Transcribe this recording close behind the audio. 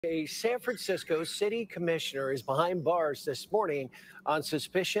A San Francisco city commissioner is behind bars this morning on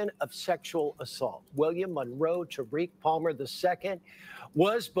suspicion of sexual assault. William Monroe Tariq Palmer II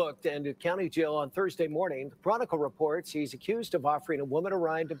was booked into county jail on Thursday morning. The Chronicle reports he's accused of offering a woman a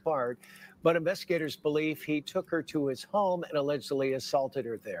ride to BART, but investigators believe he took her to his home and allegedly assaulted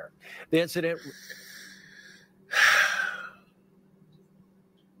her there. The incident.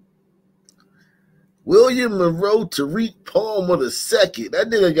 William Monroe Tariq Palmer II.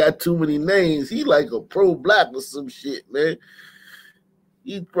 That nigga got too many names. He like a pro-black or some shit, man.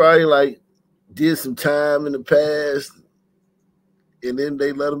 He probably like did some time in the past, and then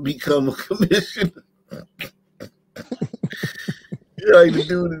they let him become a commissioner. You like the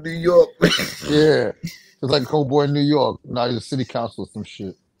dude in New York, man. Yeah. It's like Homeboy in New York. Now he's a city council or some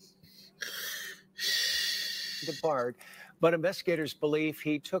shit. The BART, but investigators believe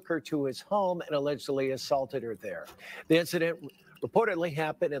he took her to his home and allegedly assaulted her there. The incident reportedly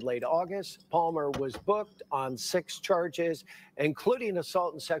happened in late August. Palmer was booked on 6 charges, including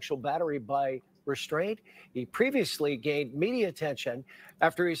assault and sexual battery by restraint. He previously gained media attention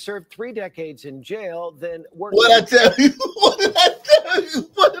after he served 3 decades in jail, then worked. What I tell you? What did I tell you?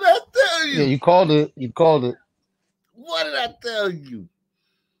 What did I tell you? Yeah, you called it. You called it. What did I tell you?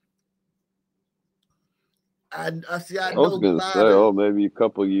 I see. I was gonna say, maybe a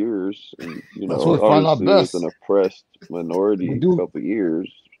couple years. And, obviously it was an oppressed minority. A couple years,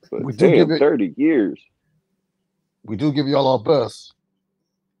 but damn, 30 years. We do give y'all our best.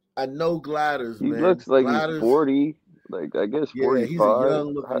 I know Gliders, man. He looks like Gliders, he's 40. Like I guess 45. Yeah, he's a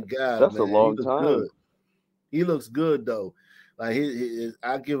young looking guy. That's man. a long time. Good. He looks good though. Like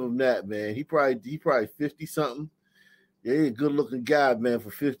I give him that, man. He probably 50 something. Yeah, he's a good looking guy, man,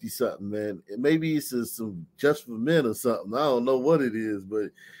 for 50 something, man. And maybe it's some just for men or something. I don't know what it is, but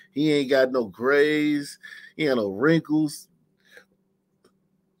he ain't got no grays. He ain't no wrinkles.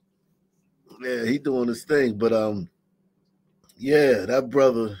 Yeah, he doing his thing. But yeah, that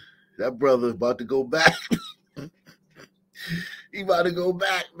brother about to go back. He about to go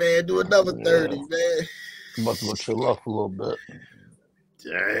back, man. Do another 30, man. I'm about to go chill off a little bit.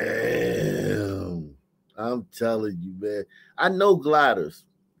 Damn. I'm telling you, man. I know Gliders.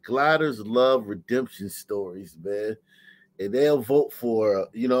 Gliders love redemption stories, man. And they'll vote for,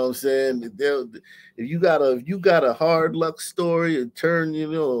 you know what I'm saying? If you got a hard luck story and turn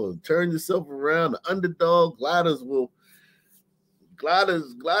yourself around, the underdog, Gliders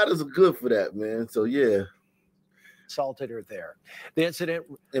are good for that, man. So yeah. Assaulted her there. The incident.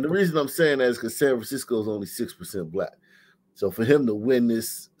 And the reason I'm saying that is because San Francisco is only 6% black. So for him to win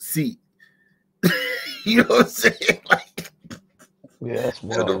this seat, you know what I'm saying? Like, yeah, that's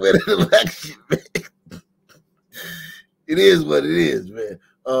wild. To win an election, man. It is what it is, man.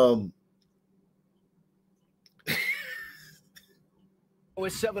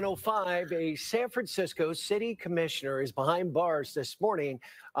 With 7:05, a San Francisco city commissioner is behind bars this morning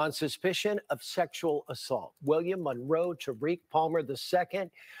on suspicion of sexual assault. William Monroe Tariq Palmer II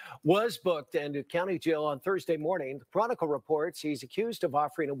was booked into county jail on Thursday morning. The Chronicle reports he's accused of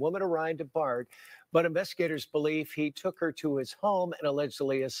offering a woman a ride to BART, but investigators believe he took her to his home and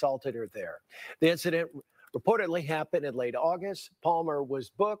allegedly assaulted her there. The incident reportedly happened in late August. Palmer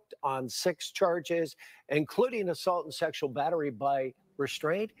was booked on 6 charges, including assault and sexual battery by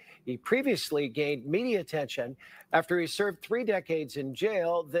restraint. He previously gained media attention after he served 3 decades in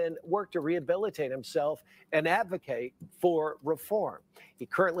jail, then worked to rehabilitate himself and advocate for reform. He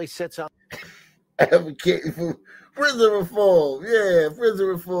currently sits on advocating for prison reform. Yeah, prison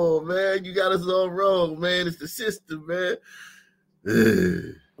reform, man. You got us all wrong, man. It's the system, man.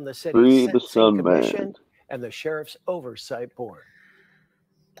 The city's sentencing commission and the sheriff's oversight board.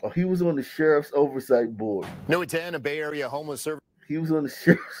 Oh, he was on the sheriff's oversight board. New 10, a Bay Area homeless service. He was on the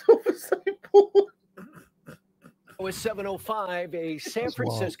sheriff's oversight board. With 7:05, a San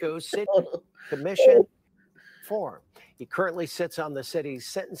Francisco city commission formed. He currently sits on the city's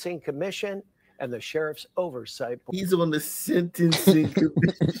sentencing commission and the sheriff's oversight board. He's on the sentencing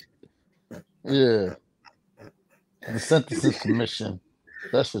commission. Yeah. The sentencing commission.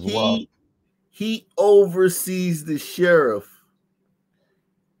 That's just wild. He oversees the sheriff.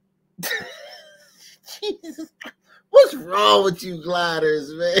 Jesus. What's wrong with you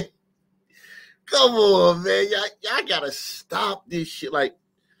Gliders, man? Come on, man. Y'all gotta stop this shit. Like,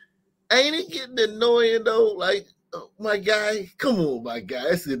 ain't it getting annoying, though? Like, my guy, come on, my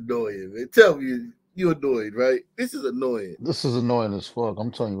guy. It's annoying, man. Tell me you're annoyed, right? This is annoying. This is annoying as fuck.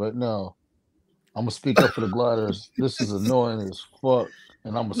 I'm telling you right now. I'm gonna speak up for the gliders. This is annoying as fuck,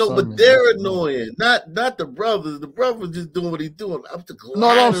 and I'm a No, son. but they're annoying. Not the brothers. The brothers just doing what he's doing. I'm the gliders. No,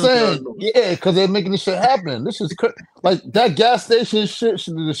 I'm saying, yeah, because they're making this shit happen. This is like that gas station shit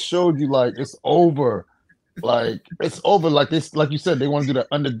should have just showed you like it's over. Like it's over. Like this, like you said, they want to do the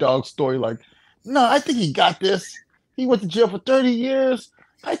underdog story. Like, no, I think he got this. He went to jail for 30 years.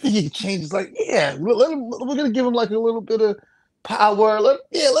 I think he can change. It's like, yeah, let him, we're gonna give him like a little bit of power. Let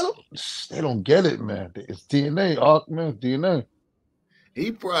him. They don't get it, man. It's DNA, man. DNA.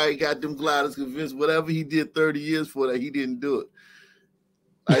 He probably got them gliders convinced whatever he did 30 years for that he didn't do it.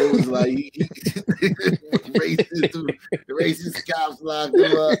 Like, it was like he racist cops locked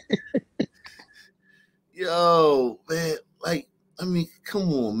him up. Yo, man, like, I mean,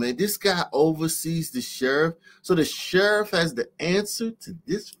 come on, man. This guy oversees the sheriff. So the sheriff has the answer to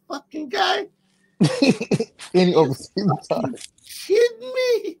this fucking guy? Any overseas time. Kidding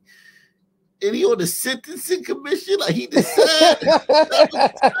me? And he on the sentencing commission? Like he decided.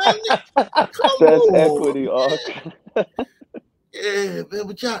 That's equity, Yeah, man,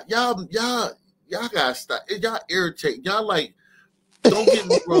 but y'all gotta stop. Y'all irritate. Y'all like, don't get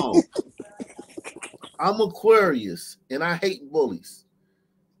me wrong. I'm Aquarius and I hate bullies.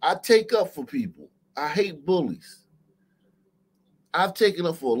 I take up for people. I hate bullies. I've taken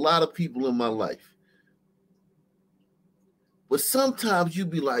up for a lot of people in my life. But sometimes you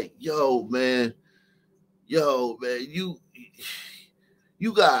be like, yo, man, you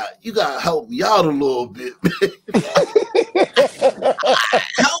gotta help me out a little bit, man.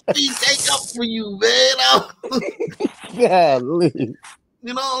 Help me take up for you, man. Golly.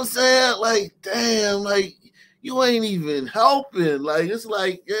 You know what I'm saying? Like, damn, like you ain't even helping. Like, it's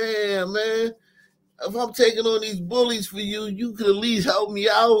like, yeah, man. If I'm taking on these bullies for you, you could at least help me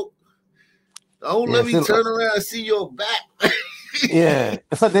out. Don't let me turn around and see your back. Yeah,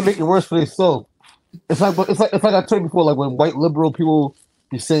 it's like they make it worse for themselves. It's like I told you before, like when white liberal people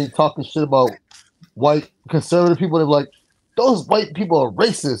be talking shit about white conservative people, they're like, those white people are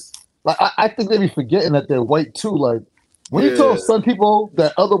racist. Like I think they be forgetting that they're white too. Like when you tell some people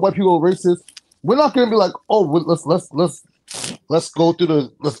that other white people are racist, we're not gonna be like, oh, let's go through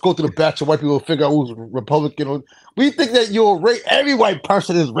the batch of white people and figure out who's Republican. We think that every white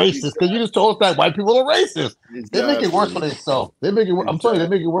person is racist because you just told us that white people are racist. Exactly. They make it worse for themselves. I'm telling you, they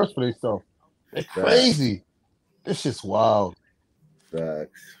make it worse for themselves. They're crazy. This shit's wild.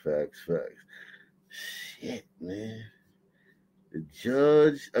 Facts. Shit, man.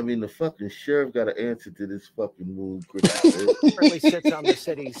 The fucking sheriff got an answer to this fucking move. Currently sits on the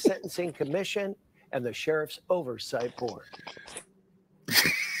city's sentencing commission and the sheriff's oversight board.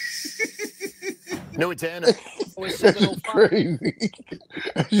 No, it's Anna. That's just crazy.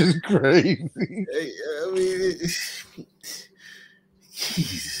 That's just crazy. Hey, I mean,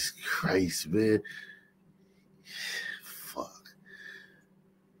 Jesus Christ, man. Fuck.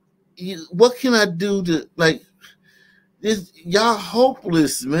 What can I do to, like, y'all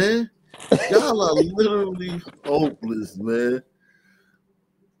hopeless, man. Y'all are literally hopeless, man.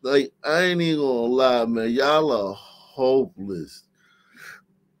 Like, I ain't even gonna lie, man. Y'all are hopeless.